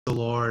the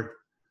Lord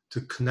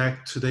to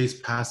connect today's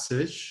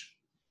passage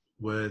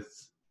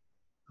with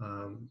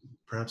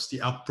perhaps the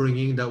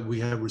upbringing that we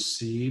have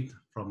received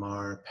from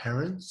our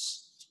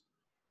parents,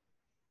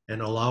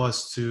 and allow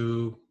us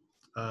to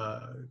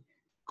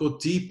go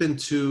deep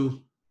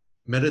into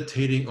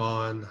meditating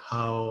on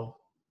how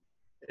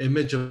the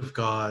image of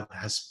God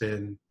has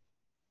been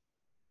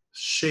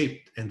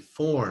shaped and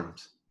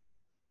formed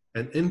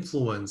and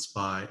influenced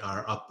by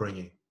our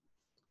upbringing.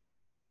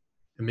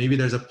 And maybe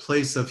there's a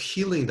place of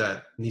healing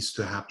that needs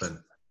to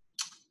happen.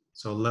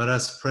 So let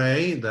us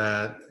pray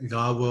that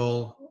God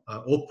will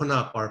open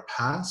up our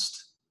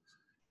past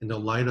in the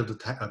light of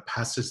the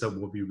passage that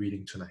we'll be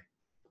reading tonight.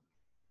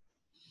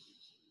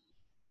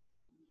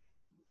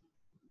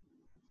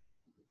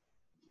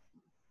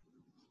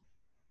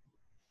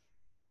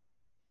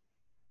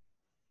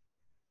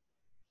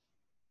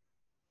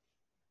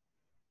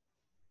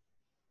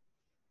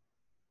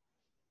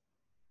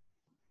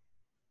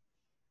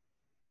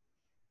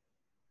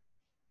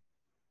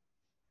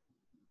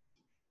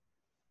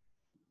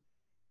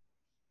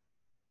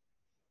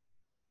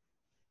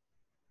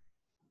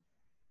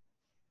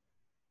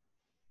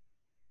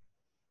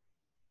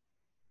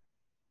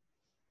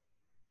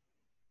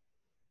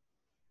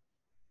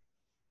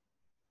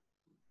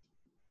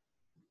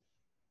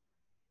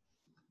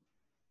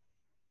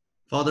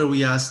 Father,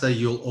 we ask that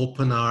you'll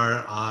open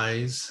our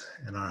eyes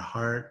and our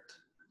heart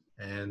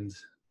and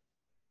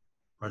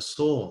our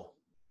soul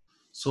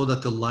so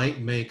that the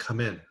light may come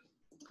in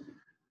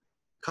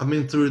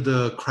through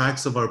the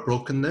cracks of our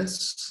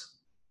brokenness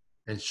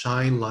and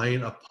shine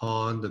light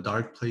upon the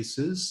dark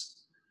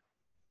places,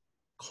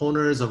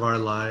 corners of our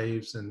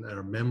lives and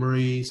our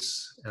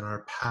memories and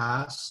our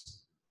past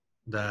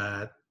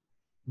that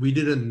we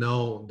didn't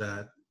know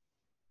that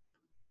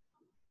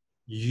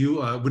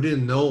we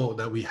didn't know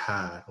that we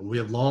had, or we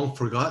have long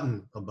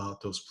forgotten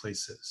about those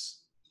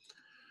places.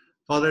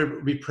 Father,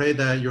 we pray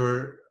that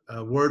your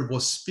word will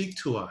speak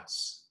to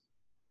us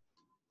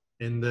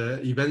in the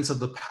events of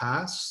the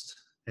past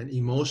and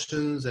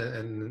emotions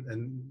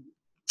and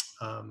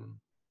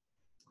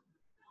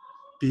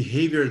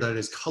behavior that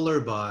is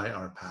colored by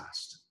our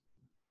past.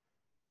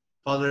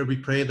 Father, we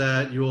pray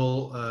that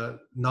you'll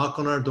knock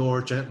on our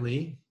door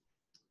gently,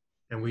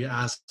 and we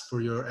ask for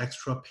your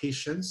extra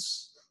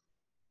patience.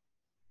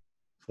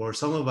 For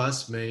some of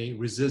us may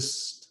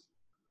resist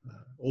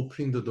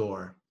opening the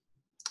door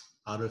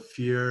out of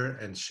fear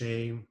and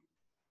shame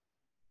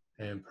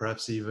and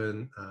perhaps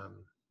even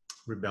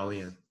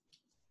rebellion.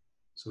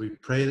 So we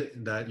pray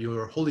that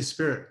your Holy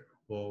Spirit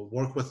will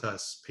work with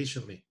us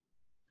patiently.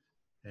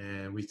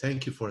 And we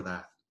thank you for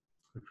that.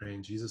 We pray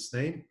in Jesus'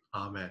 name.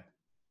 Amen.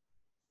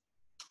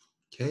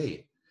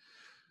 Okay.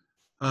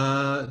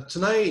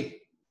 Tonight,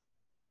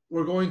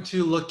 we're going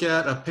to look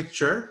at a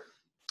picture.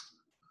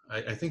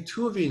 I think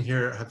two of you in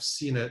here have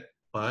seen it,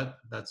 but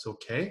that's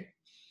okay.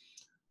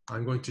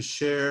 I'm going to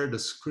share the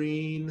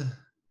screen.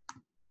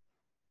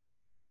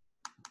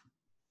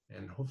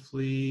 And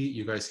hopefully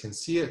you guys can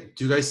see it.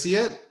 Do you guys see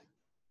it?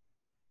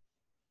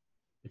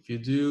 If you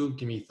do,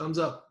 give me a thumbs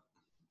up.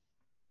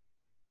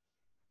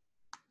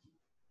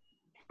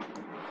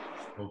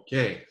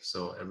 Okay,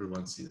 so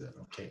everyone sees it.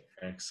 Okay,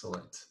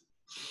 excellent.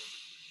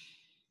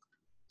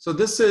 So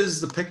this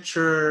is the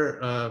picture,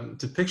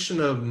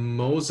 depiction of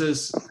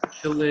Moses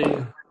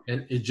killing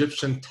an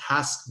Egyptian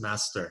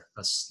taskmaster,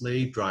 a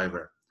slave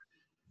driver.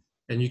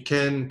 And you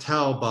can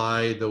tell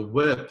by the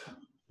whip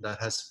that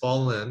has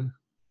fallen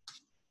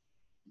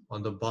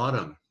on the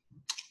bottom.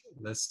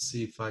 Let's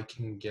see if I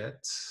can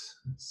get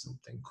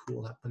something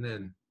cool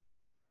happening.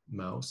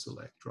 Mouse,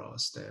 select, draw,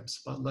 stamp,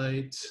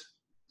 spotlight.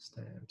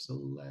 Stamp,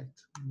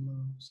 select,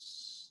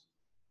 mouse.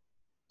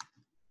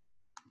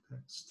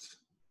 Text,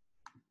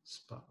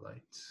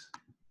 spotlight.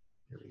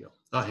 Here we go.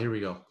 Ah, here we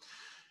go.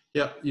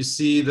 Yeah, you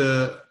see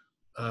the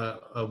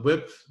a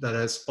whip that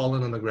has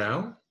fallen on the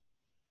ground.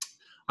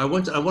 I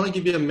want to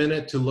give you a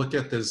minute to look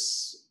at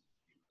this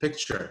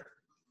picture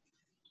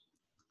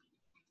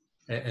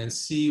and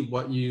see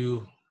what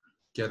you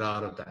get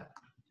out of that.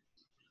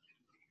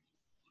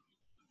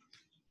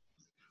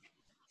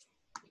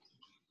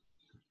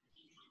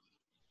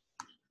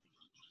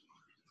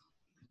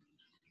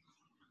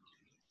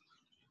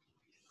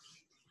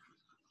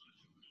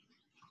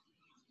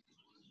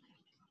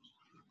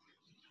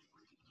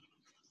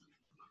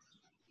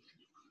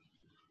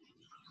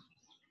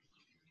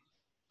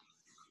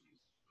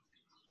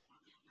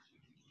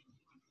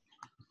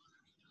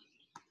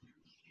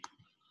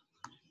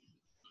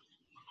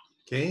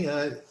 Okay,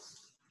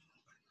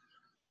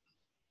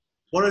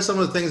 what are some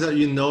of the things that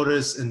you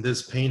notice in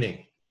this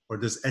painting or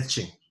this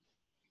etching?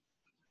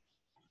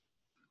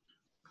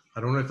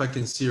 I don't know if I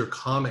can see your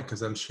comment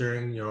because I'm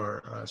sharing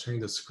sharing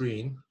the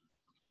screen,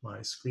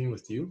 my screen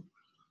with you,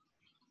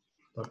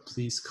 but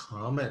please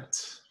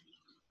comment.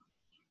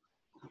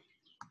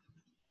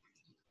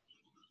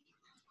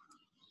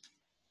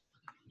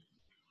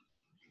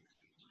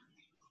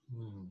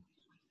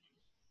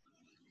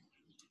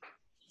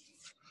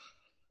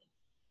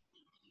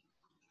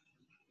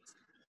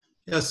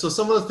 Yeah, so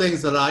some of the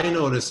things that I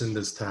notice in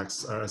this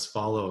text are as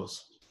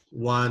follows.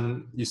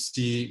 One, you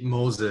see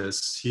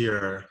Moses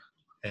here,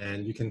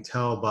 and you can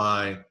tell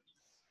by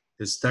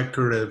his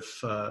decorative,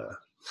 I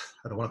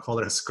don't want to call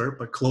it a skirt,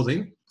 but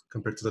clothing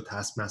compared to the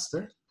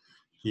taskmaster.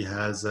 He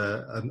has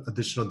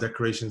additional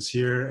decorations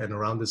here and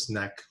around his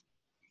neck.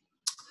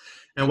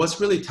 And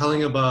what's really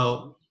telling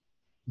about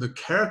the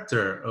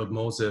character of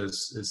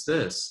Moses is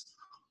this.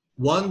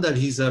 One, that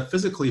he's a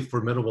physically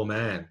formidable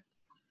man,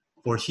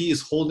 for he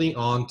is holding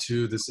on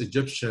to this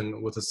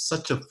Egyptian with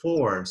such a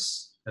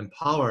force and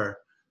power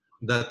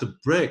that the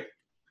brick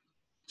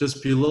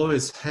just below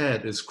his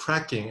head is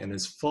cracking and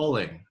is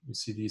falling. You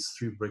see these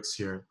 3 bricks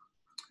here.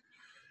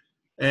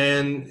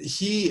 And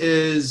he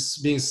is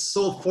being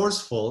so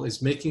forceful,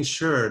 is making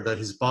sure that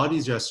his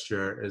body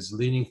gesture is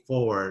leaning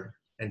forward,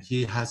 and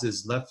he has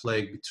his left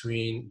leg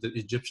between the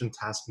Egyptian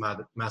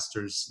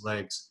taskmaster's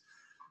legs,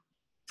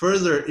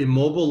 further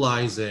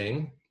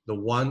immobilizing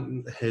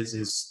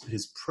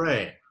his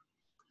prey.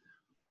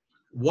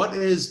 What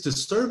is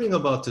disturbing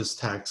about this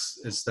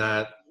text is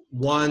that,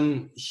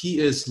 one, he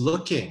is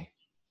looking.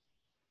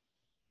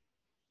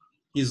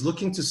 He's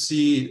looking to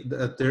see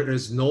that there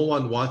is no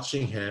one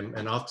watching him,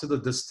 and off to the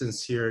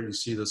distance here, you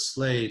see the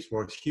slaves,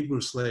 or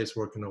Hebrew slaves,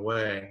 working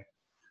away.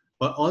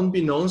 But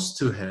unbeknownst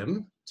to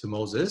him, to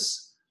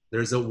Moses,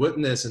 there's a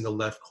witness in the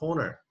left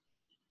corner.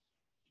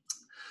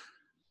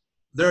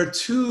 There are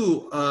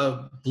 2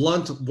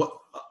 blunt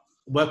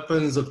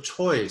weapons of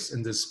choice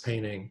in this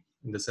painting,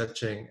 in this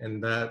etching,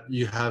 and that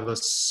you have a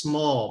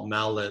small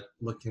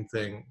mallet-looking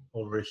thing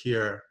over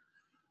here.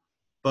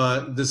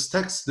 But this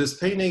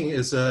painting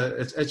its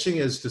etching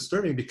is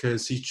disturbing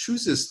because he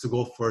chooses to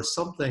go for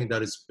something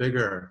that is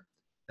bigger,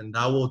 and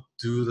that will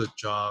do the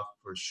job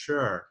for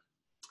sure.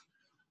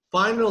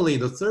 Finally,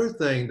 the third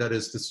thing that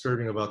is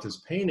disturbing about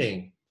this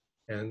painting,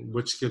 and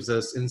which gives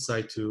us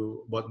insight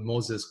to what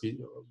Moses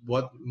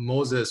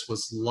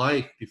was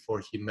like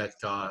before he met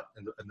God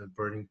in the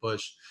burning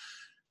bush,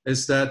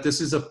 is that this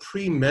is a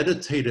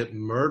premeditated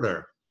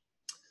murder.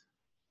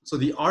 So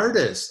the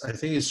artist, I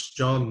think it's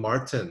John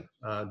Martin,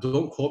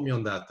 don't quote me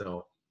on that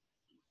though,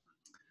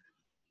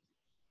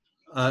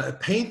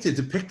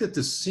 depicted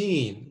the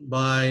scene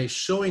by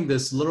showing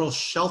this little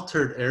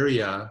sheltered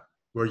area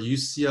where you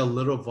see a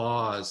little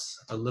vase,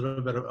 a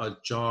little bit of a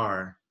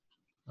jar,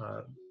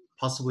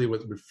 possibly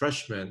with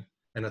refreshment,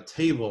 and a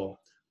table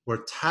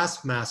where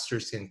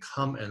taskmasters can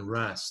come and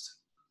rest.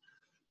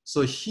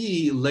 So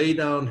he laid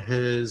down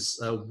his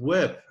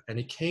whip and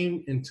he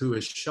came into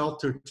a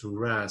shelter to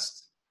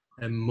rest.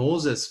 And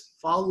Moses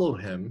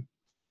followed him.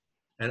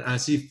 And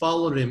as he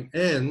followed him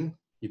in,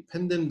 he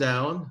pinned him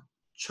down,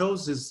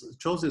 chose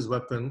his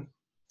weapon,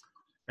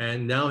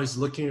 and now he's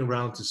looking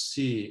around to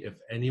see if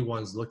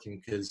anyone's looking,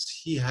 because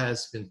he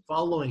has been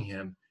following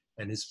him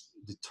and is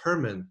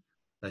determined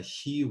that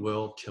he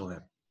will kill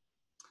him.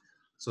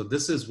 So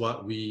this is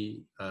what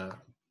we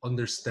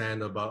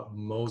understand about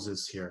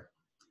Moses here.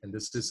 And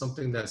this is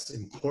something that's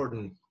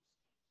important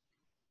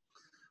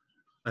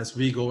as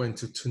we go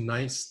into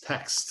tonight's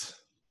text.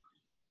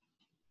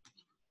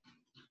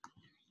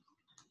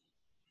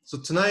 So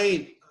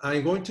tonight,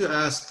 I'm going to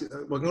ask,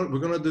 we're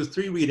going to do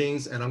 3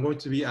 readings, and I'm going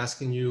to be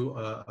asking you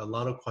a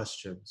lot of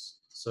questions.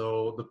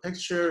 So the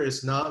picture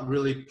is not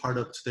really part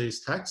of today's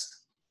text,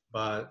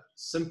 but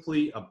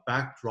simply a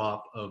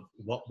backdrop of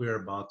what we're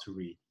about to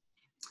read.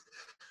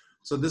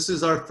 So this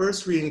is our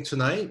first reading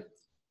tonight.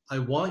 I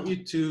want you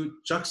to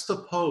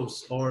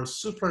juxtapose or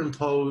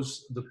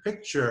superimpose the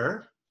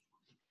picture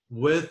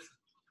with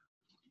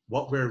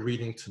what we're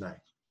reading tonight,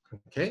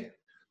 okay?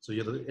 So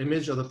you have the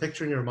image of the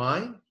picture in your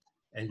mind,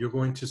 and you're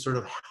going to sort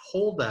of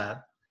hold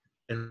that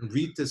and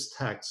read this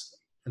text.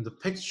 And the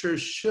picture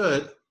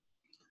should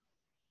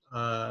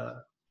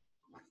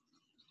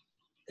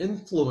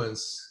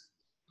influence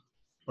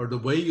or the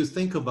way you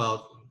think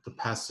about the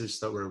passage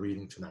that we're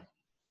reading tonight,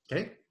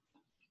 okay?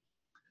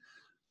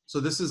 So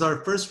this is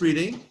our first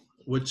reading,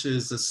 which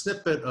is a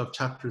snippet of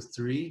chapter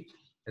 3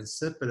 and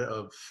snippet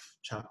of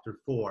chapter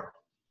 4.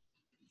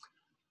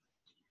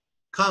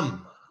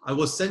 Come, I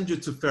will send you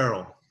to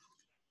Pharaoh,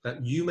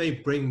 that you may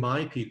bring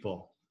my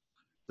people,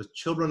 the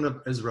children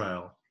of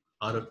Israel,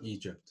 out of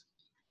Egypt.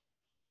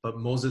 But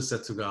Moses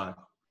said to God,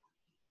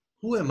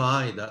 who am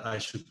I that I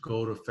should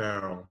go to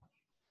Pharaoh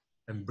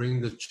and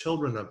bring the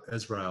children of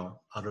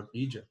Israel out of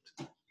Egypt?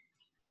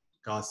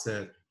 God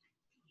said,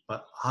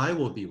 but I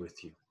will be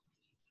with you,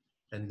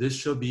 and this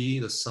shall be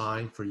the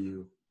sign for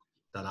you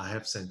that I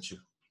have sent you.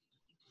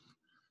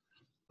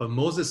 But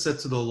Moses said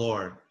to the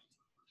Lord,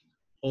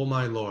 O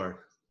my Lord,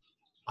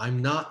 I'm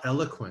not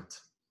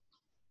eloquent,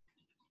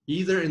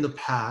 either in the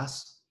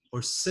past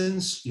or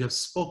since you have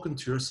spoken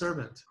to your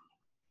servant,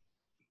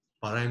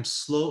 but I am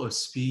slow of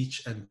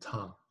speech and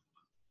tongue.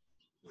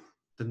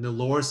 Then the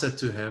Lord said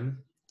to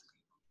him,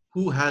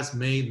 who has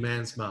made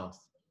man's mouth?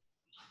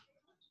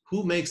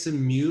 Who makes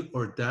him mute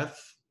or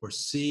deaf or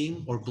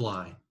seeing or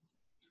blind?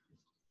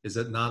 Is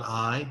it not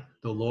I,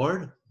 the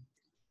Lord?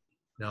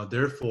 Now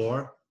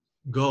therefore,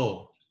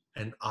 go,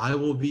 and I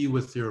will be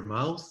with your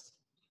mouth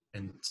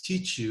and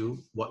teach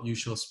you what you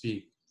shall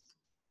speak.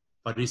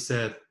 But he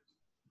said,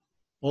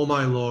 O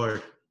my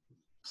Lord,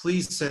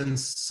 please send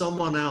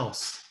someone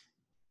else.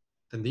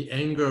 Then the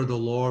anger of the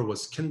Lord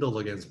was kindled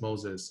against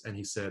Moses, and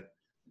he said,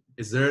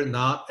 Is there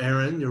not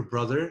Aaron, your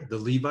brother, the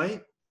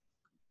Levite?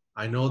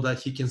 I know that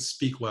he can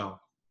speak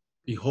well.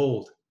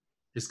 Behold,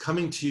 he is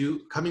coming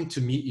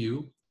to meet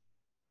you,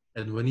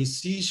 and when he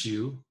sees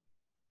you,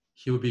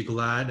 he will be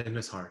glad in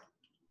his heart.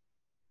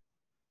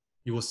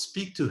 You will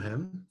speak to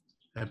him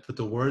and put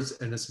the words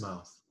in his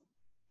mouth,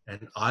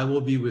 and I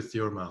will be with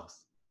your mouth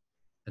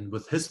and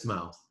with his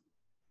mouth,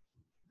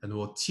 and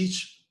will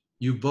teach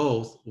you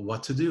both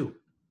what to do.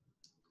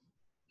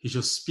 He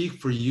shall speak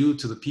for you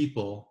to the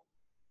people,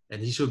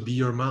 and he shall be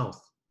your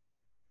mouth,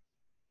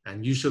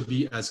 and you shall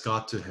be as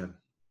God to him.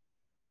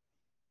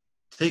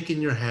 Take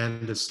in your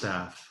hand the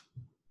staff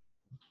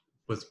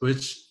with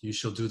which you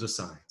shall do the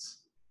signs.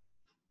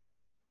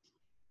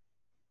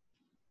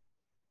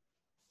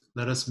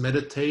 Let us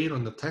meditate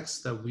on the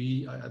text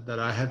that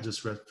I have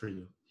just read for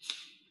you.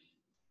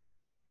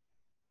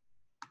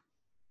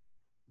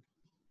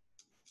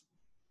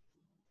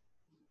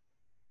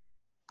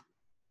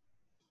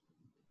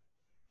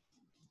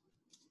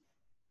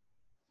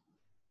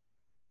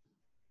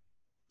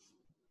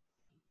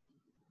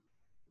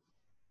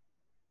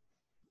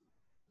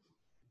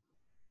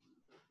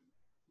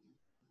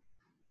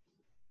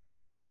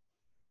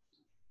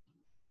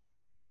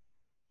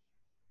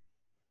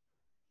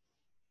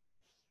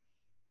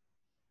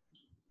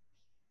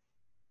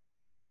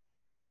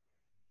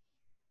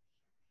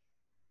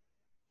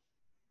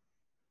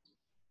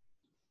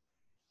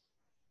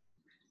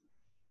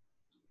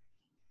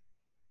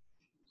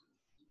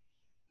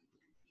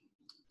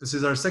 This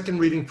is our second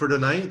reading for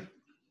tonight.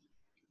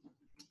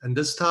 And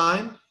this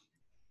time,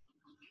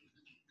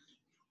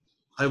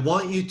 I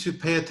want you to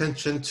pay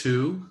attention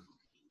to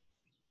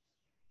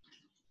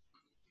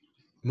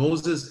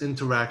Moses'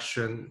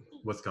 interaction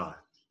with God.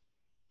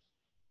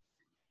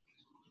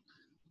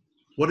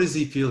 What is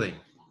he feeling?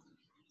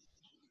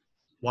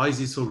 Why is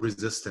he so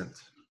resistant?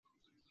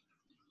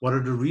 What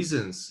are the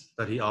reasons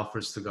that he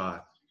offers to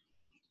God?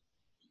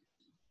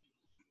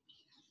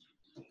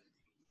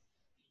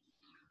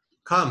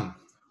 Come,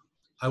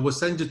 I will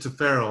send you to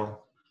Pharaoh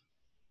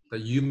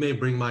that you may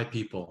bring my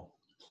people,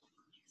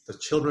 the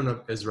children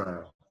of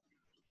Israel,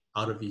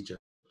 out of Egypt.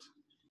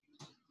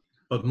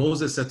 But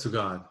Moses said to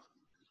God,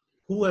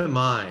 Who am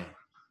I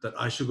that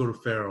I should go to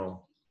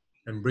Pharaoh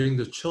and bring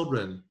the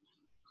children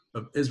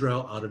of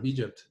Israel out of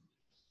Egypt?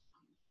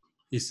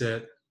 He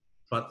said,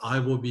 But I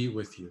will be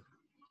with you.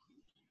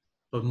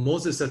 But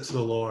Moses said to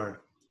the Lord,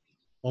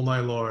 O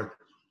my Lord,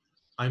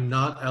 I'm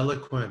not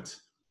eloquent,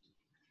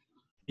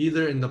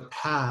 either in the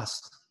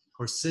past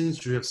or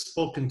since you have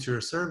spoken to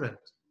your servant,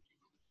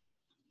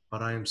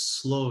 but I am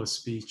slow of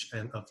speech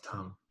and of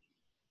tongue.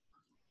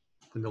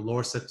 Then the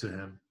Lord said to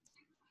him,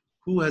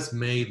 Who has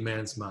made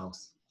man's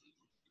mouth?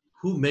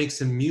 Who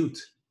makes him mute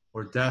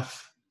or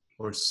deaf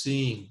or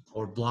seeing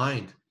or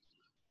blind?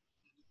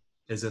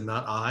 Is it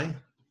not I,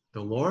 the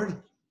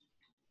Lord?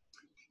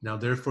 Now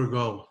therefore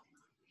go,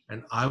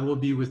 and I will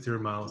be with your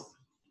mouth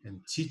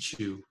and teach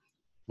you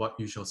what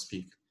you shall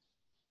speak.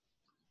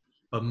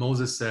 But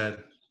Moses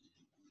said,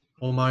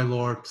 O my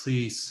Lord,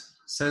 please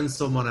send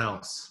someone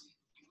else.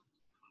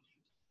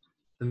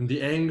 Then the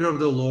anger of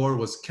the Lord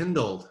was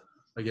kindled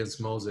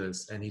against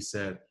Moses, and he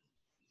said,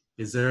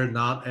 Is there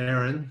not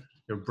Aaron,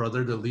 your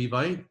brother the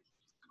Levite?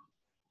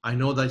 I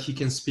know that he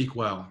can speak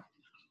well.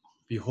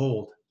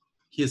 Behold,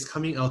 he is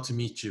coming out to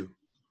meet you,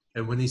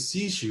 and when he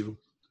sees you,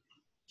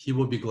 he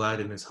will be glad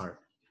in his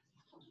heart.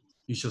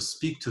 You shall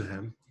speak to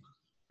him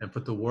and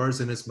put the words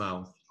in his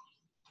mouth,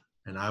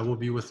 and I will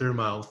be with your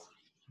mouth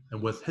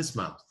and with his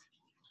mouth,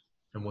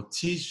 and will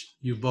teach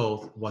you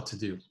both what to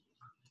do.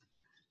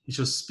 He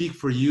shall speak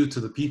for you to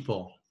the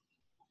people,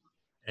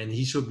 and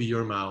he shall be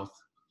your mouth,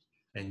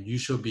 and you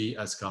shall be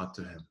as God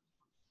to him.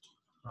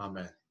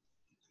 Amen.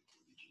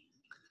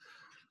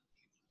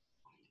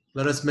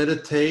 Let us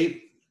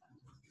meditate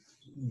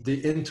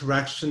the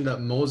interaction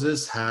that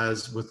Moses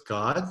has with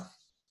God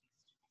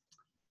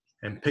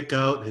and pick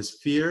out his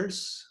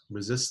fears,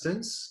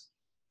 resistance,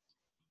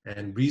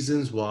 and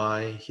reasons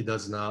why he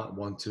does not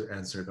want to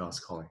answer God's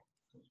calling.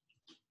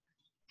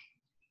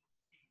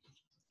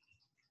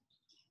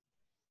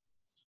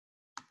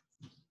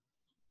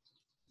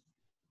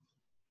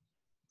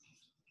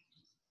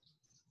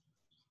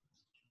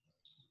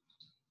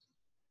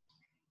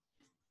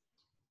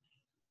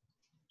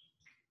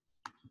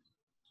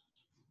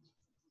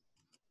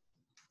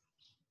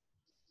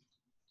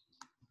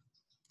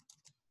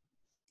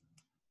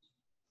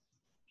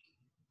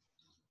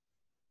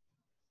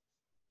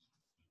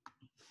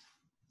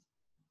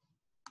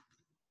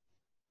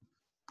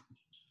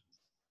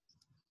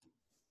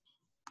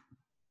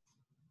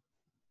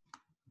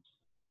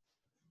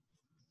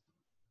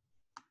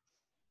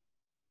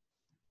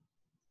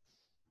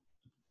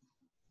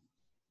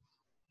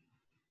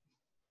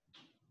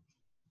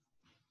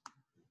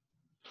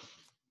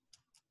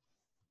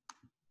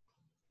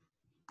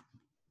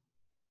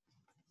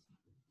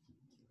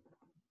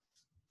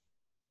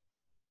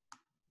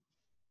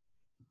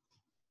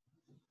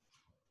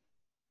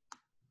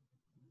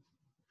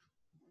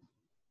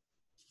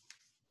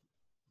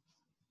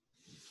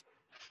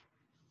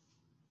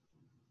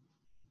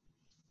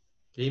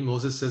 Okay,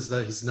 Moses says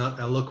that he's not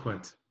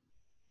eloquent.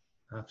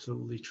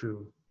 Absolutely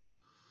true.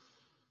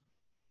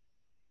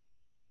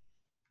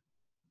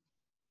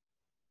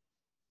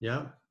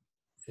 Yeah.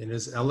 In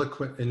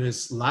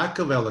his lack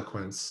of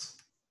eloquence,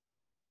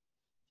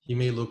 he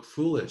may look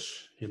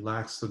foolish. He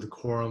lacks the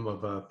decorum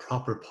of a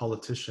proper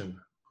politician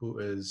who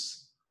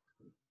is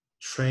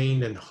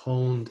trained and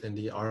honed in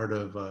the art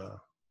of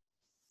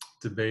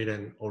debate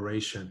and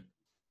oration.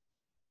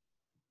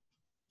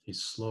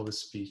 He's slow of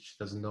speech,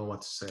 doesn't know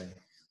what to say.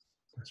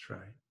 That's right.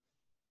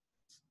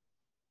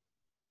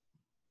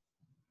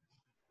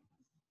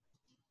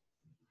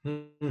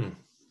 Hmm.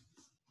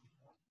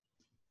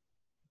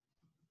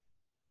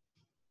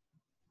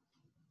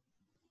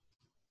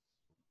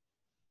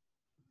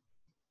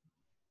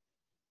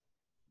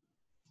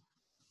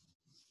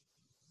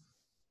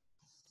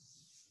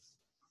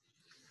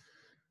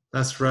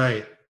 That's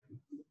right.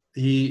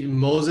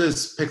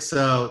 Moses picks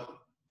out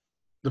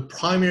the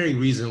primary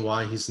reason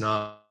why he's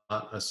not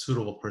a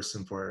suitable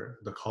person for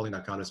the calling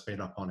that God has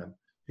made upon him,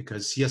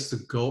 because he has to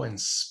go and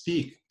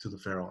speak to the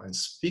Pharaoh and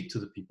speak to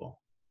the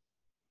people.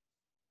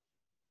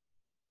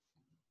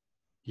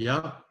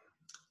 Yeah,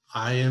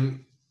 I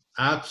am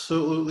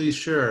absolutely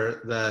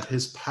sure that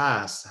his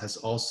past has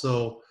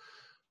also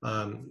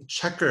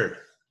checkered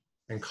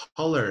and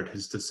colored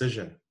his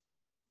decision.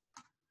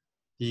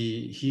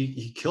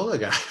 He killed a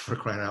guy for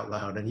crying out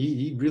loud, and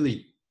he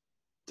really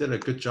did a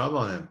good job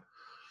on him.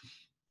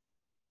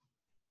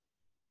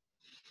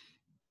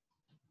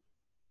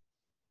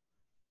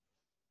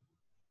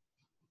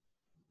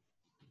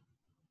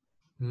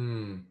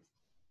 Hmm.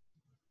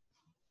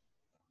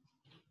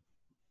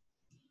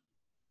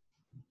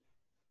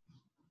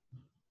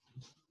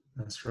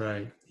 That's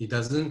right. He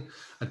doesn't,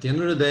 at the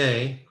end of the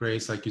day,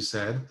 Grace, like you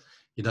said,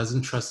 he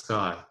doesn't trust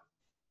God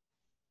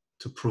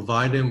to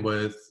provide him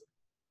with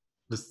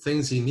the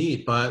things he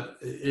needs.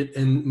 But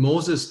in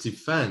Moses'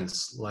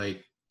 defense,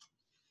 like,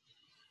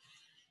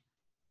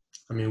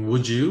 I mean,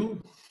 would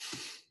you?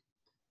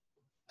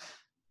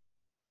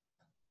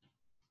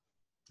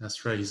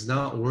 That's right. He's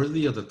not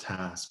worthy of the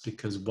task,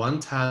 because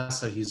one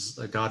task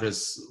that God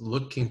is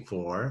looking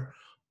for,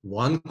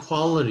 one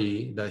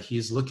quality that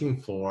he's looking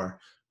for,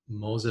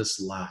 Moses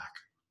lacked.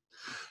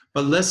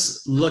 But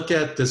let's look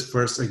at this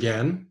verse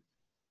again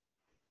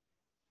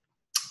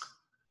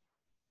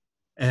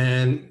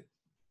and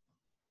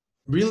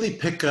really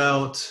pick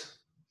out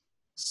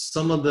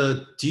some of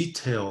the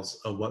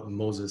details of what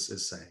Moses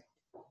is saying.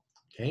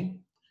 Okay?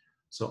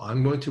 So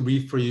I'm going to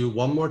read for you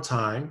one more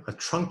time, a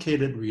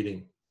truncated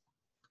reading.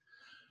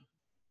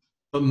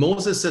 But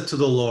Moses said to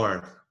the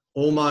Lord,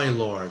 "O my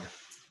Lord,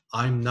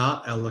 I'm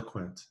not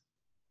eloquent,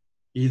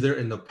 either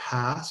in the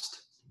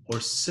past or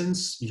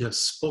since you have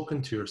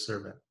spoken to your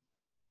servant,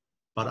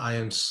 but I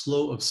am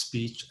slow of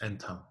speech and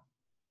tongue."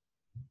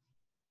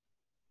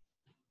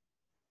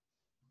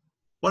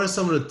 What are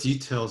some of the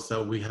details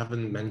that we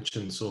haven't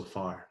mentioned so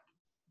far?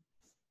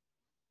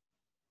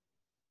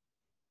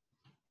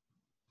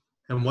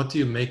 And what do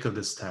you make of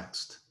this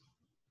text?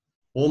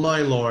 "O my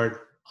Lord,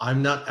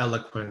 I'm not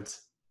eloquent,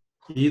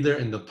 either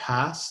in the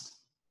past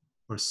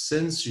or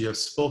since you have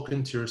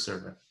spoken to your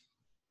servant,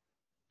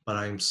 but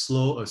I am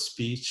slow of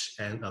speech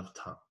and of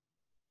tongue."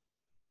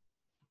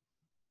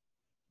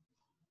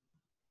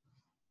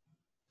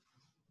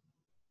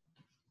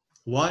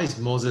 Why is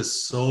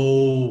Moses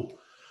so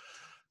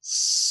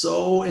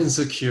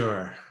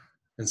insecure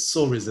and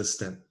so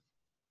resistant?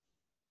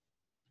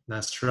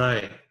 That's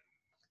right.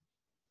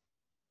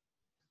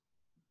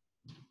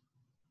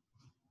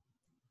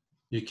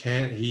 You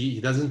can't, he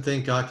doesn't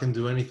think God can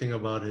do anything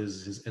about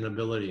his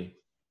inability.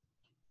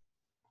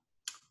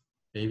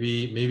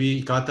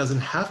 Maybe God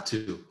doesn't have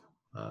to,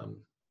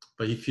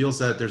 but he feels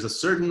that there's a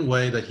certain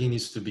way that he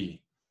needs to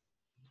be.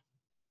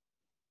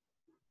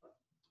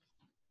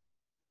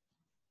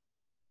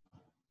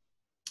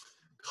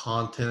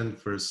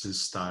 Content versus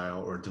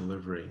style or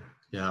delivery.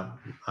 Yeah,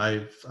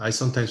 I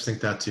sometimes think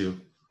that too.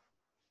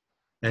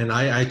 And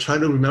I try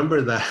to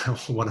remember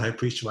that when I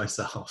preach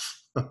myself.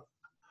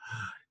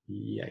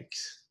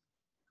 Yikes.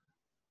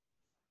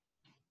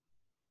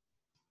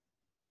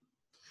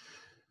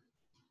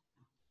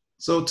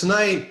 So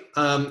tonight,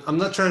 I'm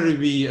not trying to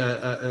be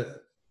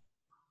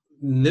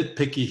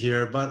nitpicky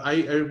here, but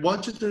I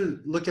want you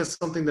to look at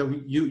something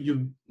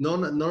that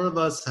none of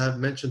us have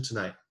mentioned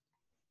tonight.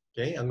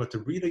 Okay, I'm going to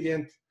read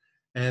again,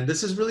 and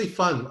this is really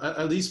fun,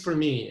 at least for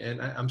me,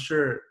 and I'm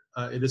sure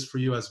it is for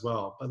you as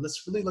well. But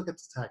let's really look at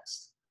the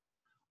text.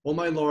 "Oh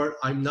my Lord,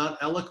 I'm not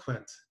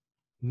eloquent,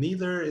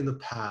 neither in the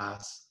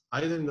past,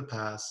 either in the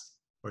past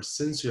or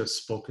since you have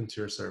spoken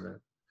to your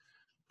servant,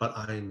 but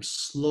I am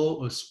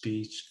slow of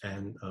speech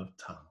and of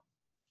tongue."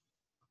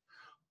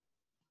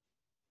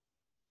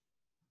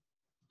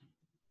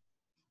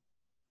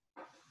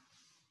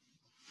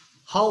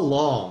 How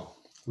long?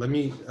 Let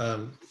me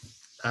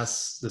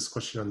ask this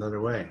question another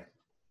way.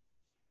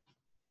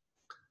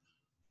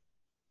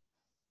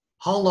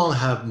 How long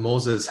have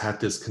Moses had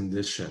this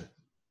condition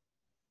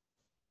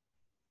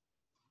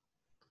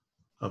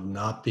of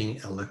not being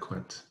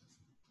eloquent?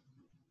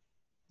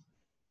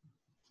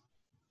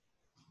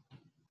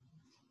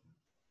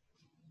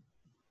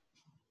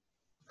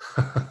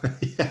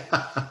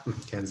 Yeah,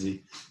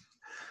 Mackenzie.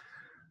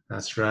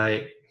 That's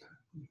right.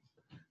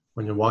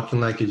 When you're walking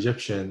like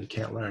Egyptian, you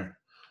can't learn.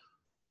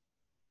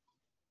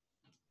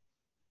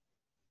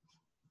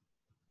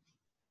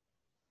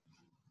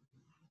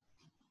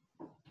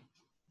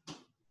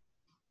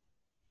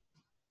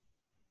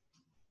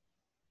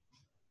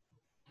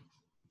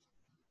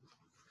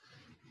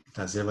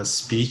 Does he have a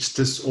speech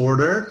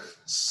disorder?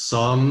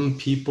 Some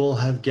people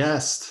have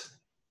guessed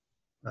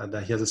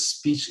that he has a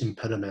speech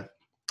impediment,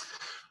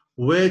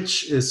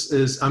 which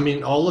is I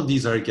mean, all of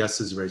these are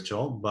guesses,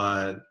 Rachel,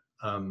 but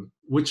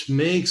which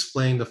may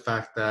explain the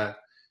fact that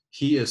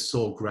he is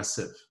so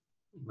aggressive,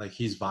 like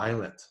he's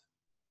violent.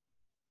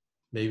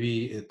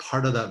 Maybe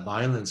part of that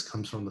violence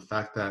comes from the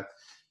fact that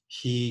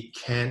he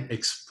can't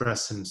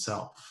express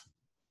himself.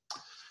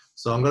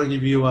 So I'm going to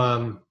give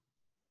you,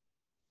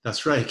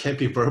 that's right, he can't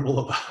be verbal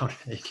about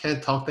it. He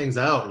can't talk things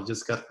out. You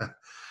just got to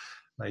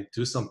like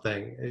do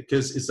something,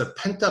 because it's a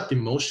pent up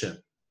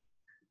emotion.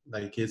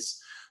 Like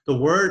it's the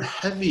word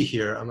heavy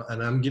here,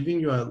 and I'm giving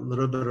you a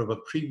little bit of a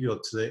preview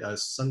of today,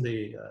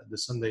 the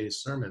Sunday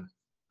sermon.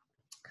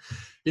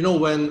 You know,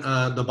 when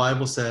the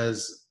Bible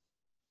says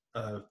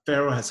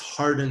Pharaoh has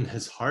hardened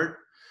his heart,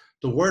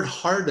 the word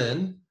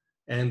harden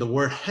and the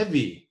word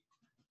heavy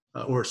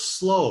or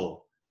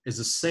slow is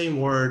the same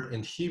word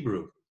in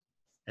Hebrew,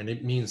 and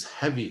it means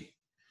heavy.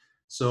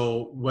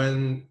 So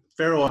when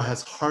Pharaoh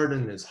has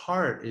hardened his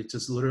heart, it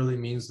just literally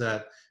means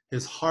that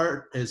his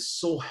heart is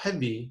so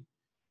heavy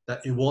that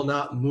it will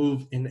not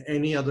move in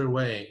any other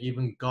way.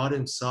 Even God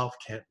himself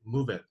can't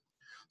move it.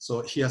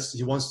 So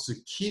he wants to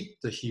keep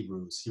the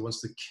Hebrews. He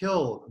wants to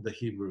kill the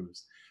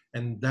Hebrews.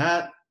 And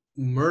that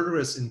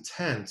murderous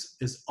intent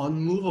is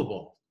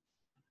unmovable.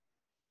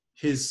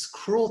 His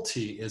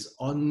cruelty is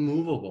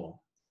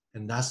unmovable.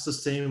 And that's the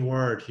same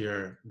word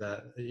here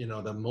that, you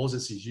know, that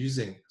Moses is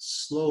using.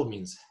 Slow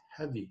means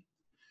heavy.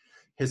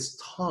 His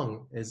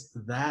tongue is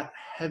that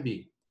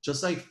heavy.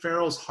 Just like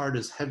Pharaoh's heart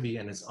is heavy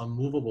and is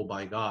unmovable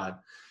by God,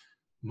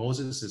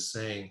 Moses is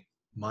saying,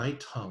 my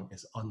tongue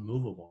is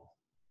unmovable.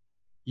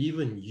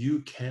 Even you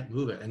can't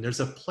move it. And there's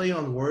a play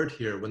on word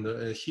here when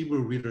the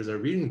Hebrew readers are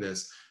reading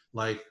this,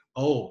 like,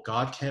 oh,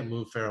 God can't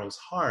move Pharaoh's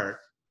heart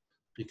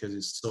because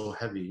it's so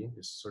heavy,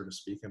 so to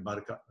speak. And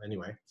but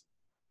anyway,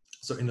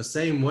 so in the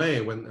same way,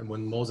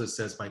 when Moses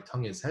says, my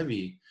tongue is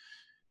heavy,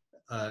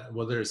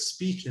 whether it's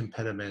speech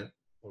impediment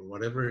or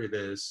whatever it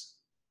is,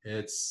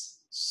 it's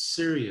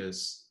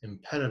serious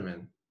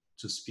impediment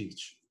to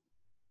speech.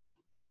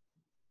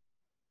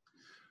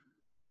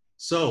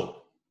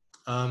 So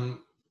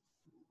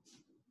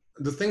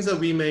the things that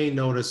we may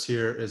notice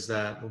here is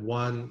that,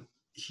 one,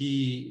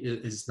 he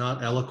is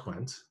not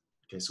eloquent.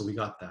 Okay, so we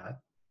got that.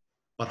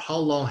 But how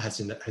long has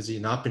he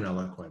not been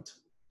eloquent?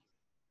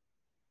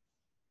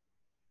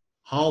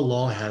 How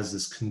long has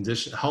this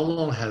condition, how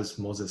long has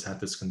Moses had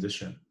this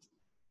condition?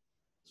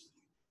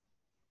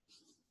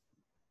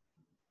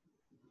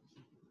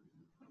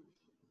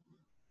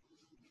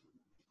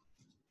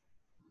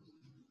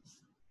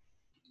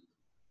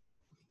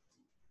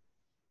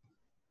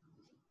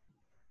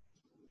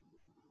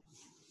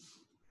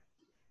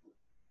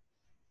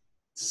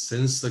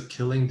 Since the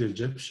killing the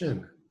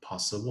Egyptian.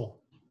 Possible.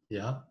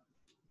 Yeah,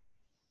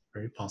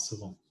 very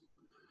possible.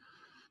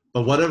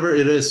 But whatever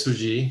it is,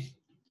 Suji,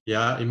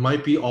 yeah, it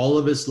might be all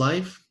of his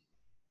life.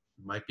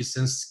 It might be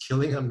since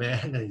killing a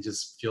man and he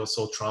just feels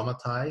so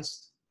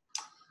traumatized.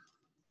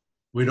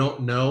 We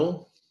don't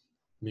know.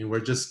 I mean, we're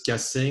just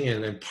guessing,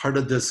 and part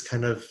of this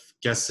kind of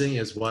guessing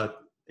is what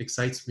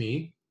excites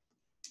me.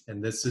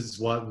 And this is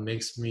what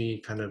makes me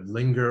kind of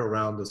linger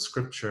around the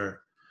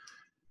scripture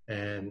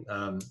and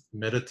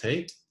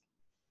meditate.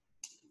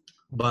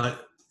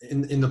 But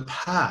in the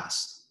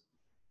past,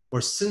 or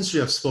since you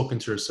have spoken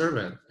to your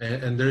servant,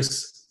 and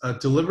there's a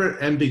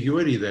deliberate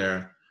ambiguity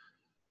there,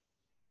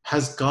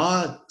 has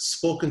God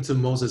spoken to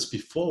Moses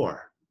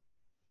before?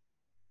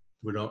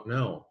 We don't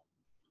know.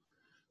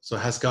 So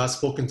has God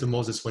spoken to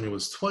Moses when he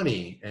was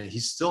 20 and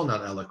he's still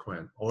not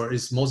eloquent? Or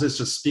is Moses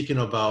just speaking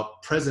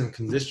about present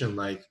condition,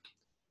 like,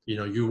 you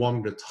know, you want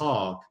me to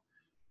talk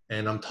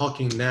and I'm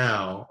talking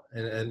now,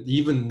 and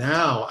even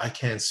now I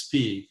can't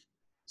speak.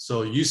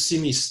 So you see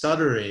me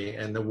stuttering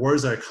and the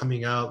words are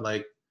coming out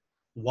like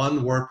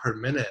one word per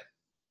minute.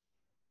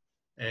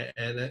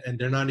 And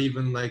they're not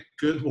even like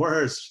good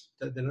words.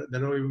 They don't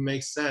even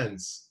make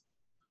sense.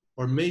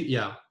 Or maybe,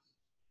 yeah.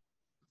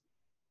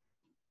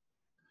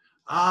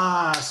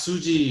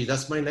 Suji,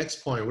 that's my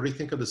next point. What do you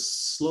think of the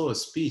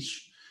slowest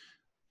speech?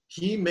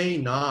 He may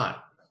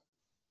not,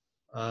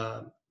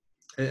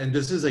 and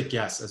this is a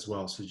guess as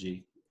well,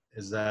 Suji,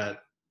 is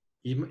that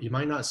he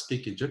might not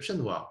speak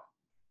Egyptian well,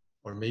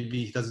 or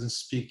maybe he doesn't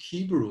speak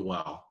Hebrew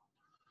well.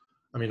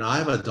 I mean, I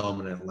have a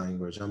dominant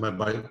language. I'm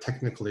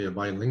technically a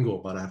bilingual,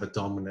 but I have a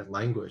dominant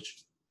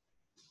language.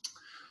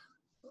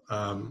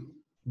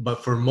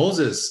 But for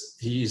Moses,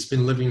 he's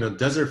been living in a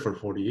desert for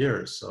 40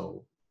 years,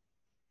 so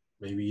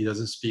maybe he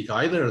doesn't speak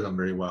either of them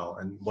very well.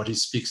 And what he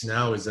speaks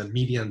now is a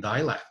Median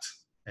dialect,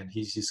 and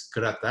he's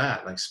good at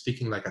that, like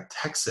speaking like a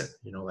Texan,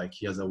 you know, like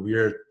he has a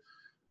weird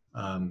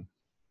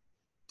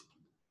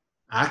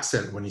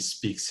accent when he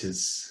speaks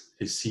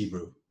his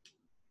Hebrew.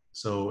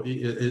 So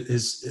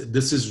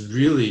this is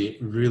really,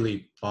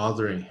 really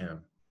bothering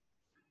him.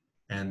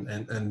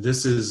 And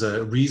this is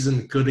a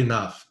reason good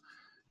enough.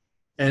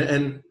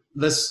 And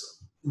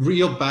let's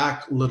reel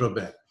back a little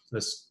bit.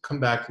 Let's come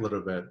back a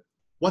little bit.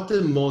 What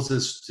did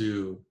Moses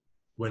do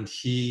when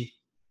he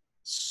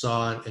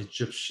saw an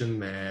Egyptian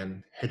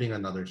man hitting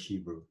another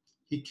Hebrew?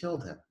 He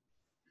killed him.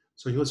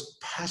 So he was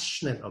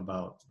passionate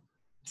about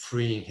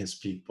freeing his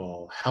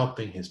people,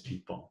 helping his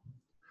people.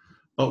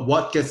 But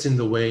what gets in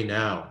the way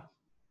now?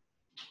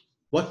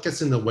 What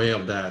gets in the way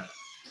of that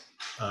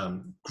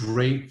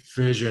great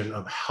vision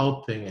of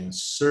helping and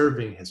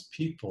serving his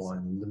people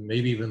and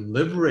maybe even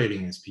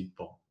liberating his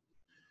people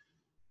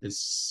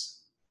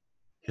is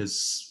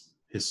his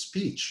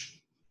speech.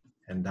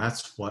 And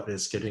that's what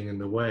is getting in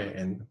the way.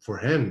 And for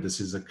him, this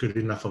is a good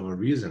enough of a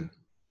reason.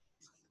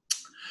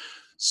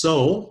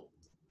 So,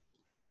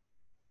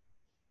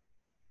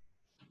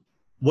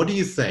 what do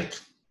you think?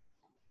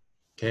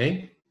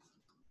 Okay.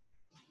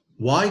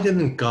 Why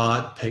didn't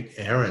God pick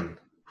Aaron,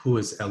 who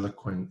is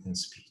eloquent in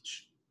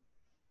speech?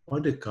 Why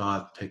did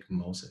God pick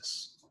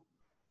Moses?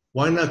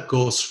 Why not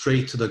go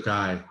straight to the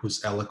guy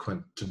who's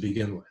eloquent to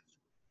begin with?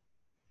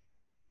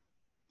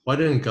 Why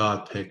didn't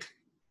God pick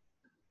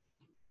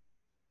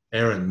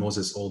Aaron,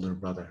 Moses' older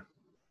brother?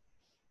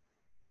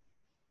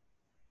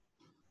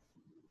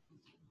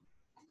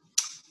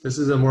 This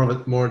is a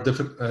more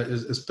difficult,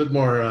 it's a bit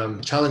more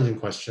challenging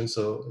question.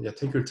 So yeah,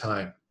 take your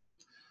time.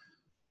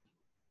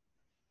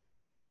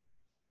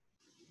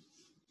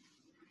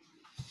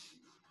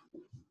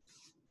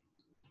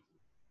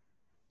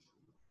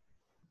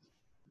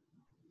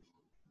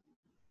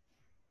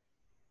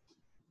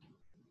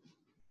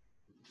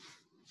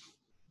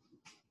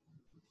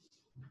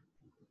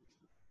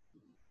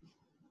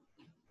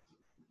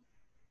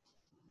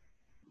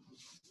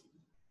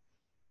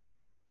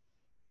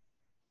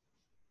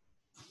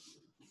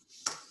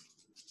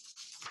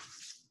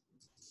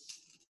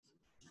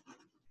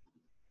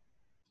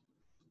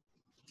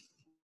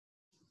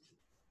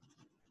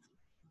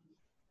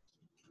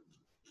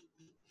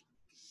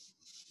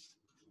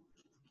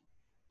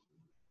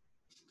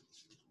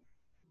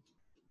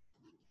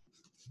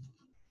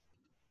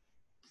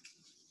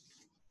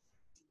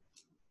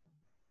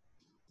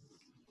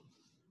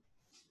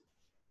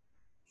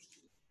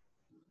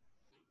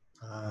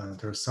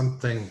 There's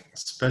something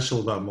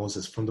special about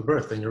Moses from the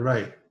birth, and you're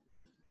right.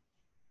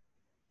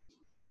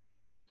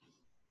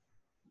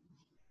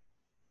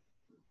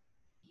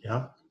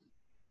 Yeah,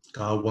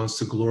 God wants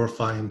to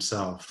glorify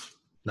himself,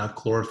 not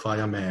glorify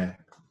a man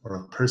or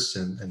a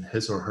person and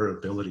his or her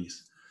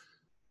abilities.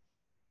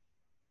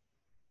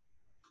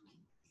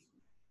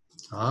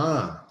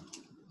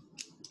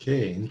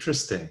 Okay,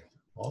 interesting.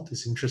 All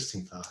these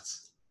interesting thoughts.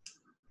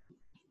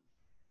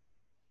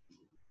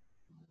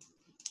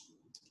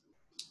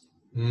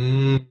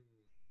 Now,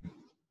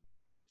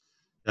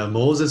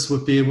 Moses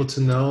would be able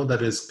to know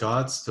that it's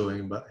God's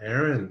doing, but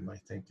Aaron, I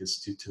think, is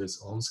due to his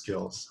own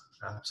skills.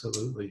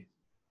 Absolutely.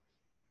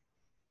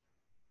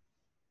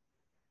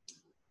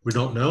 We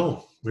don't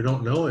know. We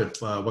don't know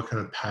if what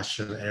kind of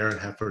passion Aaron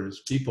had for his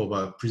people,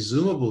 but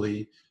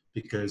presumably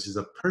because he's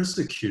a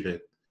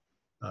persecuted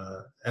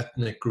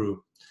ethnic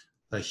group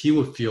that he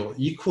would feel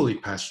equally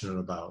passionate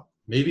about,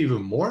 maybe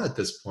even more at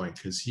this point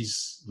because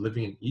he's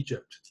living in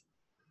Egypt.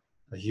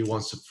 He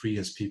wants to free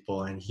his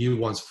people and he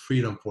wants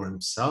freedom for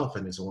himself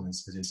and his own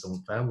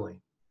family.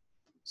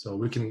 So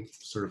we can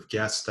sort of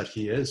guess that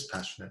he is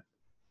passionate.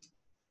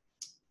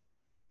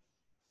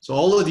 So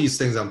all of these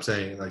things I'm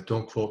saying, like,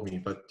 don't quote me,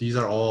 but these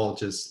are all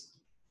just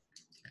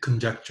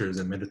conjectures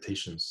and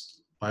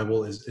meditations.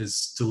 Bible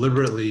is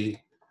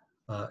deliberately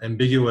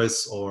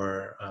ambiguous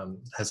or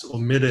has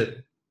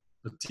omitted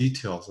the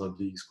details of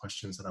these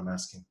questions that I'm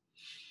asking,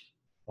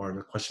 or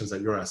the questions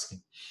that you're asking.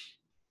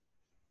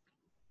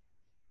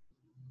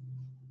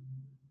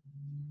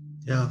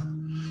 Yeah.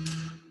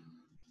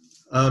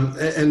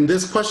 And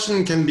this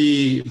question can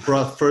be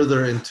brought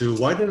further into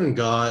why didn't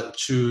God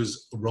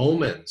choose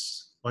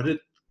Romans? Why did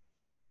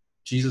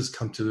Jesus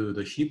come to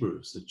the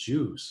Hebrews, the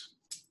Jews?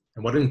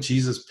 And why didn't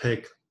Jesus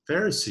pick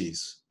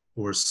Pharisees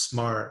who were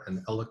smart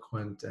and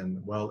eloquent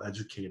and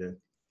well-educated?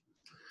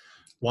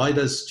 Why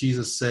does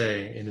Jesus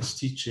say in his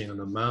teaching on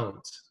the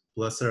Mount,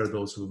 blessed are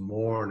those who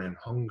mourn and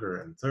hunger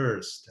and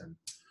thirst, and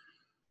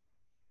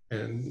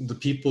the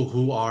people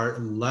who are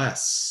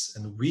less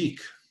and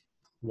weak?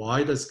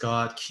 Why does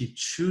God keep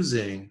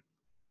choosing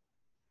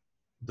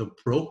the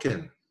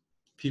broken,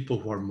 people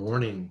who are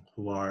mourning,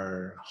 who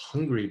are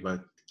hungry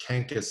but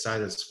can't get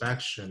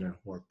satisfaction, and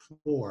who are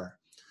poor?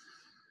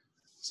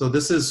 So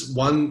this is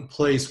one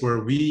place where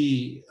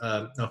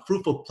a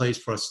fruitful place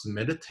for us to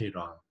meditate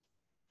on.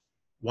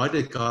 Why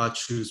did God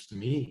choose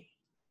me?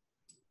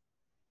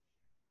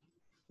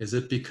 Is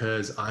it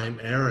because I'm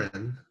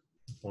Aaron,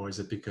 or is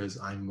it because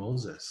I'm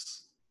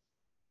Moses?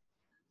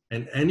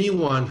 And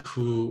anyone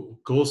who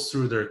goes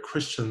through their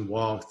Christian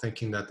walk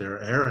thinking that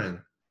they're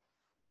Aaron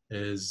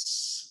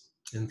is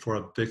in for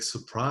a big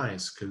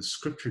surprise, because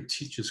Scripture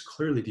teaches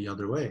clearly the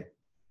other way.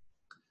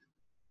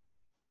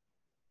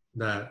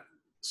 that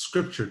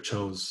Scripture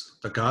chose,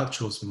 that God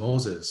chose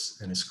Moses,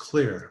 and it's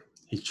clear.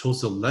 He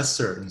chose the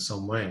lesser in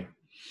some way.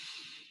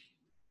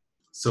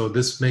 So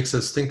this makes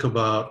us think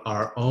about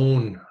our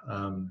own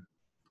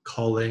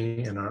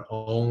calling and our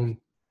own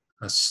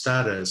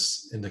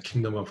status in the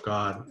kingdom of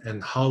God,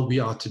 and how we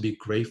ought to be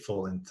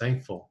grateful and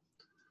thankful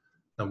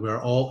that we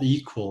are all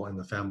equal in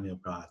the family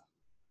of God.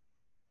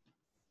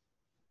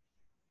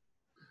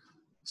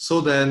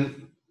 So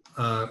then,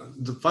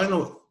 the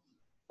final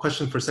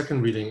question for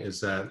second reading is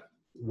that,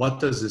 what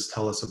does this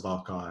tell us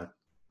about God,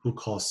 who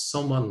calls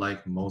someone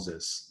like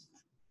Moses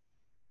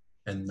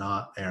and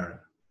not Aaron?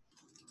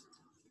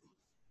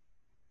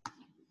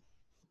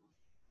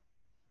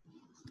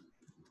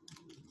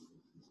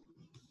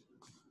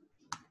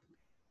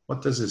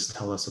 What does this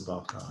tell us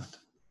about God?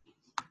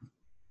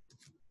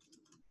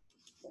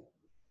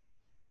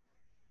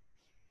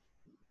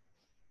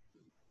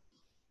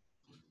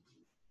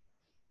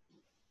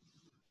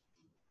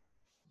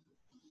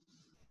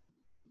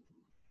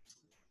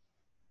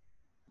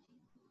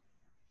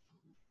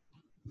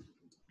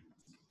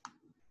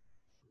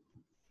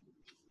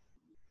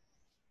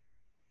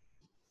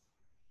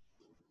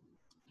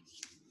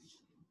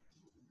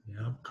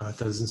 Yeah, God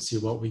doesn't see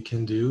what we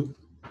can do,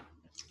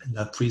 and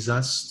that frees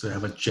us to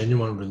have a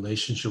genuine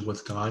relationship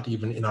with God,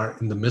 even in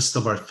the midst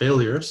of our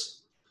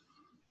failures.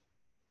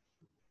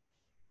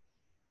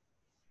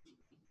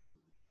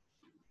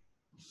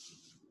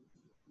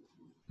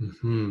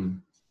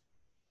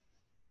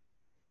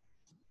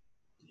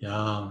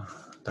 Yeah,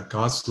 that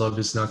God's love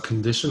is not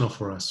conditional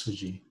for us,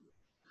 Suji.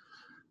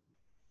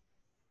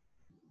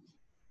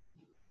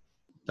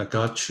 That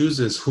God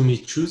chooses whom He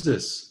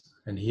chooses,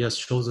 and He has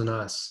chosen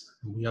us.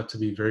 And we have to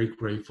be very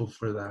grateful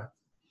for that.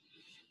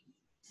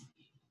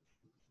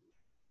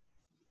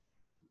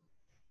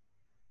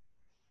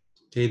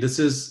 Okay, this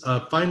is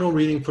a final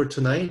reading for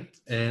tonight,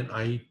 and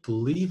I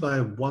believe I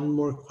have one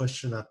more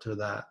question after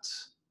that.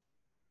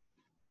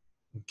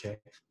 Okay.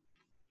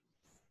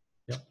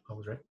 Yep, I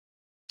was right.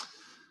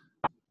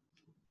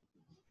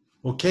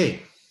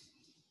 Okay.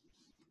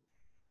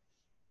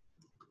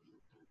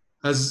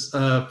 As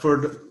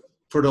for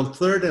the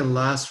third and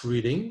last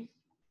reading,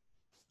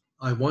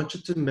 I want you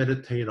to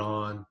meditate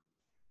on,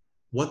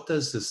 what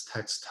does this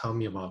text tell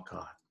me about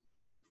God?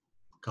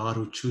 God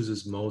who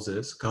chooses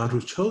Moses, God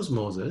who chose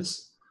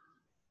Moses,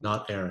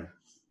 not Aaron.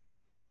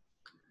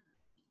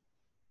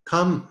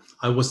 Come,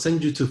 I will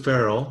send you to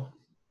Pharaoh,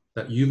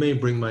 that you may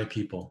bring my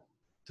people,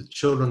 the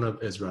children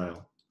of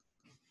Israel,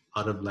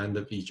 out of land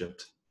of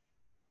Egypt.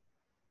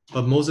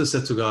 But Moses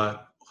said to God,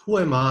 who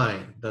am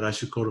I that I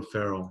should go to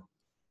Pharaoh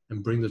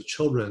and bring the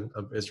children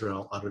of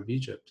Israel out of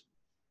Egypt?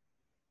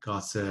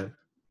 God said,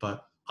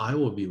 but I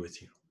will be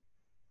with you.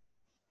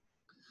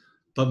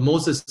 But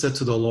Moses said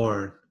to the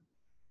Lord,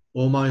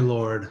 O my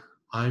Lord,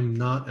 I'm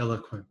not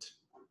eloquent,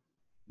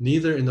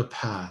 neither in the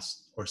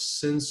past or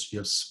since you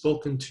have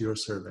spoken to your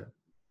servant.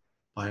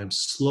 I am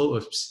slow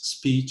of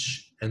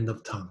speech and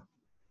of tongue.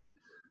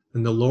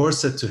 And the Lord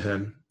said to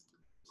him,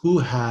 who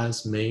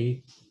has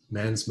made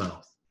man's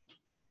mouth?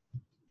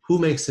 Who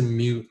makes him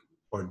mute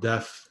or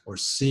deaf or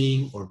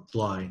seeing or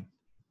blind?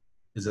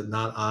 Is it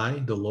not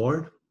I, the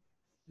Lord?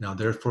 Now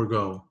therefore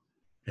go,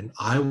 and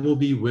I will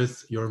be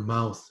with your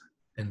mouth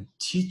and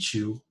teach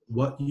you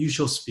what you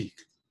shall speak.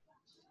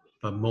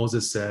 But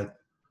Moses said,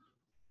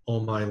 O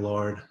my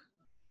Lord,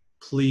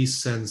 please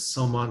send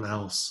someone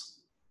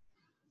else.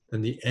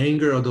 Then the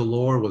anger of the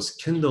Lord was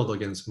kindled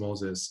against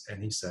Moses,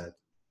 and he said,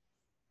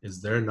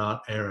 is there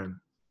not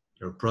Aaron,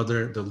 your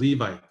brother the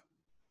Levite?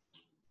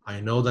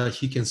 I know that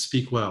he can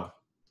speak well.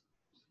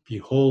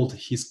 Behold,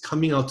 he's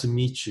coming out to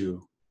meet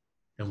you,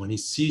 and when he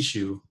sees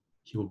you,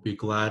 he will be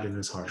glad in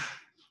his heart.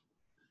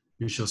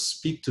 You shall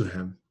speak to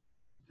him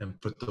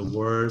and put the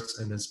words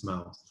in his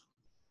mouth,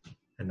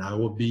 and I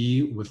will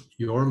be with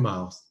your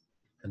mouth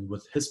and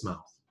with his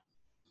mouth,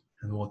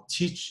 and will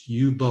teach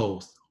you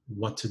both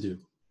what to do.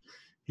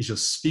 He shall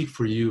speak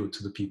for you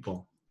to the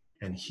people,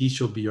 and he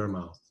shall be your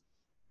mouth,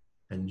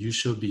 and you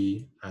shall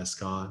be as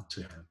God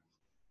to him.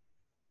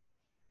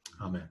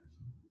 Amen.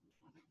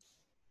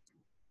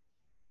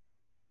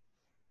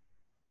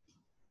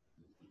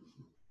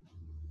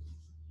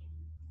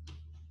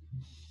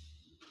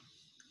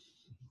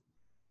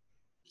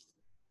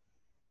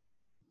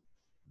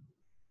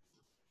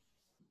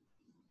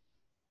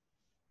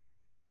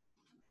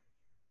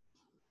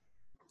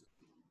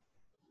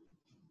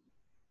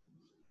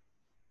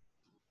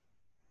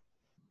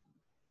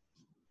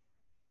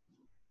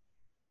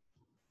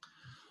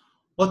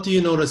 What do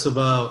you notice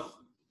about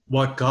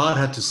what God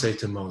had to say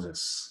to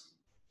Moses?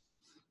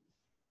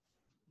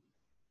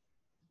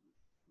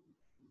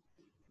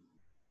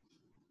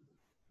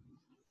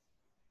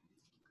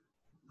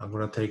 I'm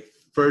going to take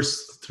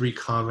first 3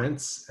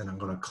 comments, and I'm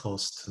going to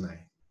close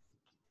tonight.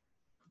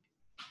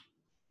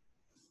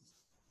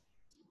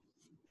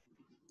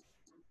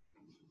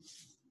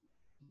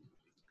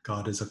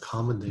 God is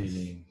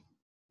accommodating.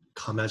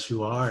 Come as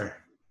you are.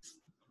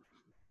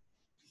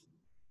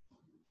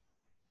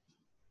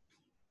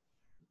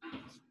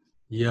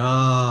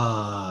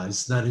 Yeah,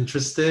 isn't that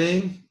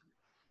interesting?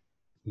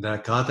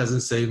 That God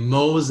doesn't say,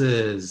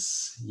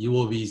 Moses, you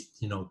will be,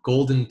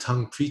 golden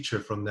tongue preacher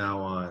from now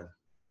on.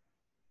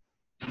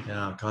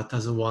 Yeah, God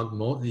doesn't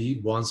want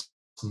He wants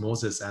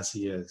Moses as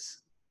he is.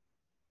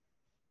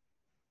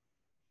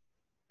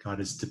 God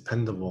is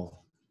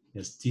dependable. He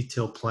has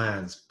detailed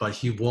plans, but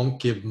he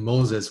won't give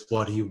Moses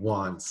what he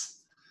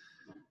wants.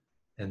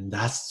 And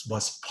that's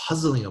what's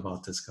puzzling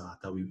about this God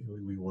that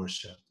we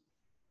worship.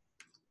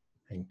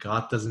 And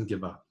God doesn't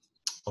give up.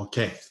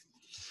 Okay.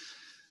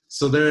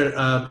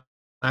 So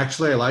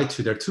actually I lied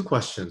to you. There are two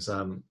questions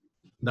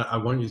that I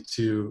want you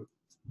to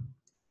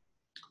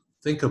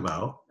think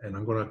about, and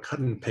I'm going to cut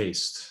and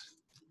paste.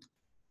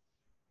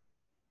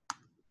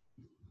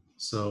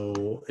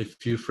 So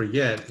if you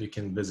forget, you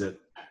can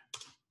visit.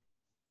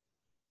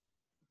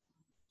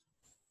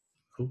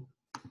 Oh,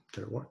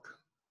 did it work?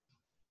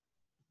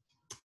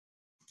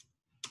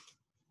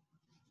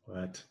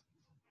 What?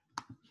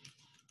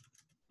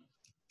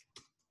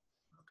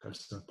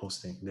 There's no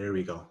posting. There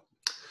we go.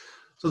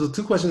 So the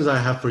two questions I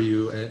have for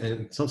you,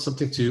 and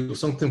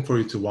something for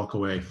you to walk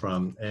away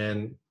from,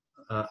 and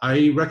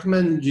I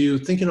recommend you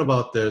thinking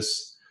about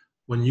this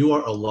when you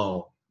are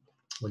alone,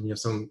 when you have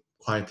some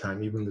quiet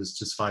time, even if it's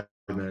just 5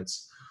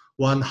 minutes.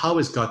 One, how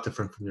is God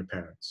different from your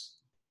parents?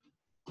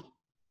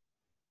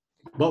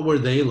 What were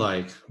they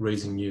like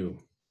raising you?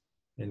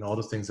 And all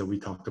the things that we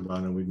talked about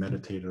and we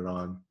meditated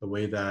on, the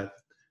way that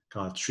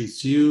God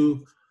treats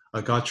you,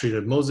 God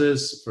treated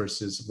Moses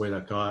versus the way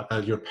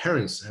that your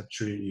parents have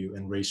treated you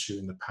and raised you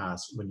in the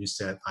past when you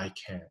said, I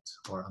can't,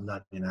 or I'm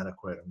not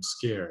inadequate, I'm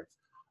scared,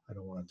 I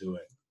don't want to do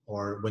it.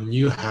 Or when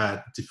you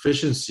had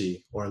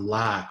deficiency or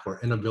lack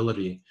or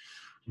inability,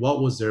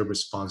 what was their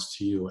response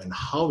to you, and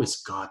how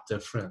is God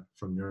different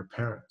from your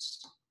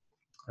parents?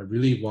 I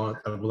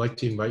would like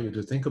to invite you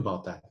to think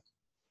about that.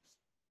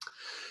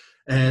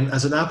 And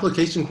as an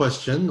application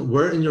question,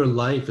 where in your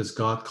life is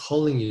God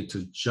calling you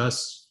to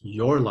just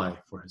your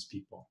life for his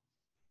people?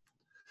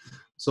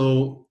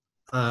 So,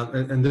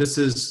 and this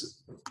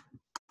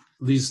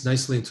leads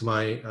nicely into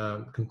my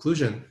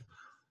conclusion.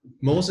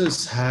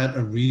 Moses had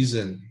a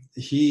reason.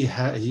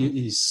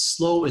 He's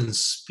slow in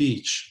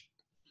speech,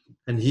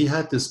 and he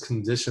had this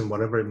condition,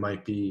 whatever it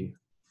might be,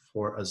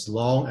 for as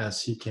long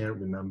as he can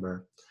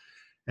remember.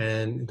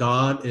 And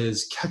God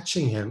is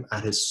catching him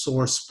at his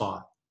sore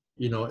spot.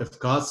 If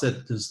God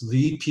said, just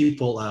lead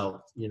people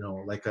out,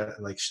 like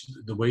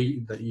the way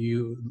that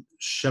you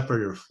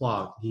shepherd your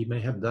flock, he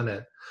may have done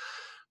it.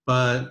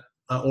 But,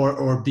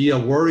 or be a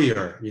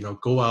warrior,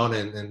 go out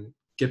and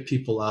get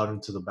people out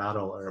into the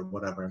battle or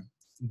whatever.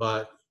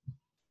 But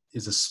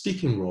it's a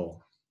speaking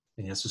role,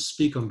 and he has to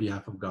speak on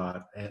behalf of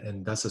God.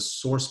 And that's a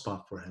sore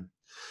spot for him.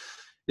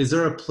 Is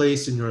there a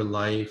place in your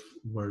life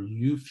where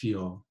you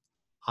feel,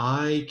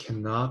 I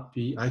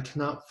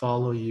cannot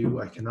follow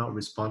you, I cannot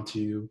respond to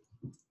you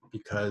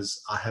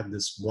because I have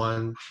this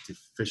one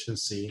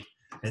deficiency,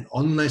 and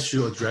unless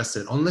you address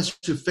it, unless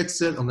you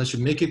fix it, unless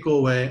you make it go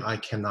away, I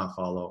cannot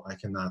follow, I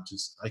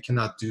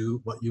cannot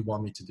do what you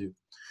want me to do.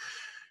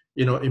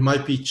 It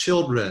might be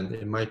children,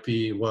 it might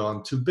be, well,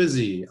 I'm too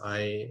busy,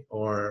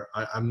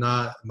 I'm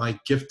not, my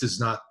gift is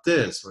not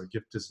this, or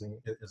gift is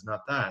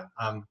not that.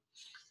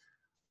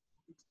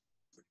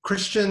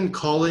 Christian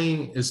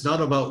calling is not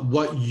about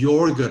what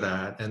you're good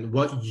at and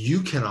what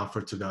you can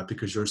offer to God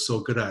because you're so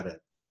good at it.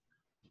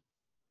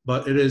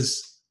 But it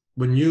is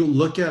when you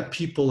look at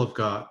people's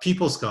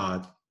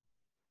God,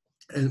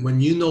 and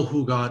when you know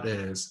who God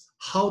is,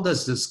 how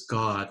does this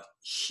God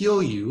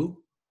heal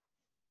you?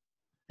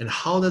 And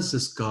how does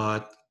this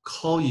God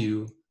call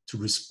you to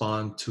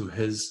respond to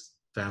his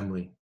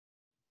family,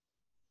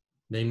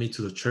 namely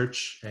to the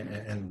church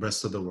and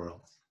rest of the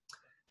world?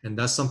 And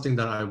that's something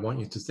that I want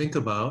you to think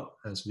about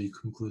as we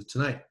conclude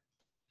tonight.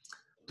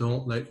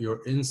 Don't let your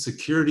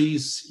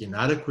insecurities,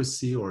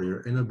 inadequacy, or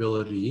your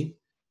inability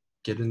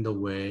get in the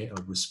way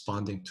of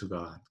responding to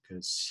God,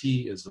 because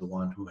he is the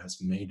one who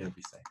has made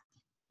everything.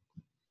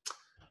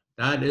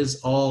 That is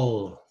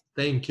all.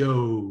 Thank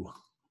you.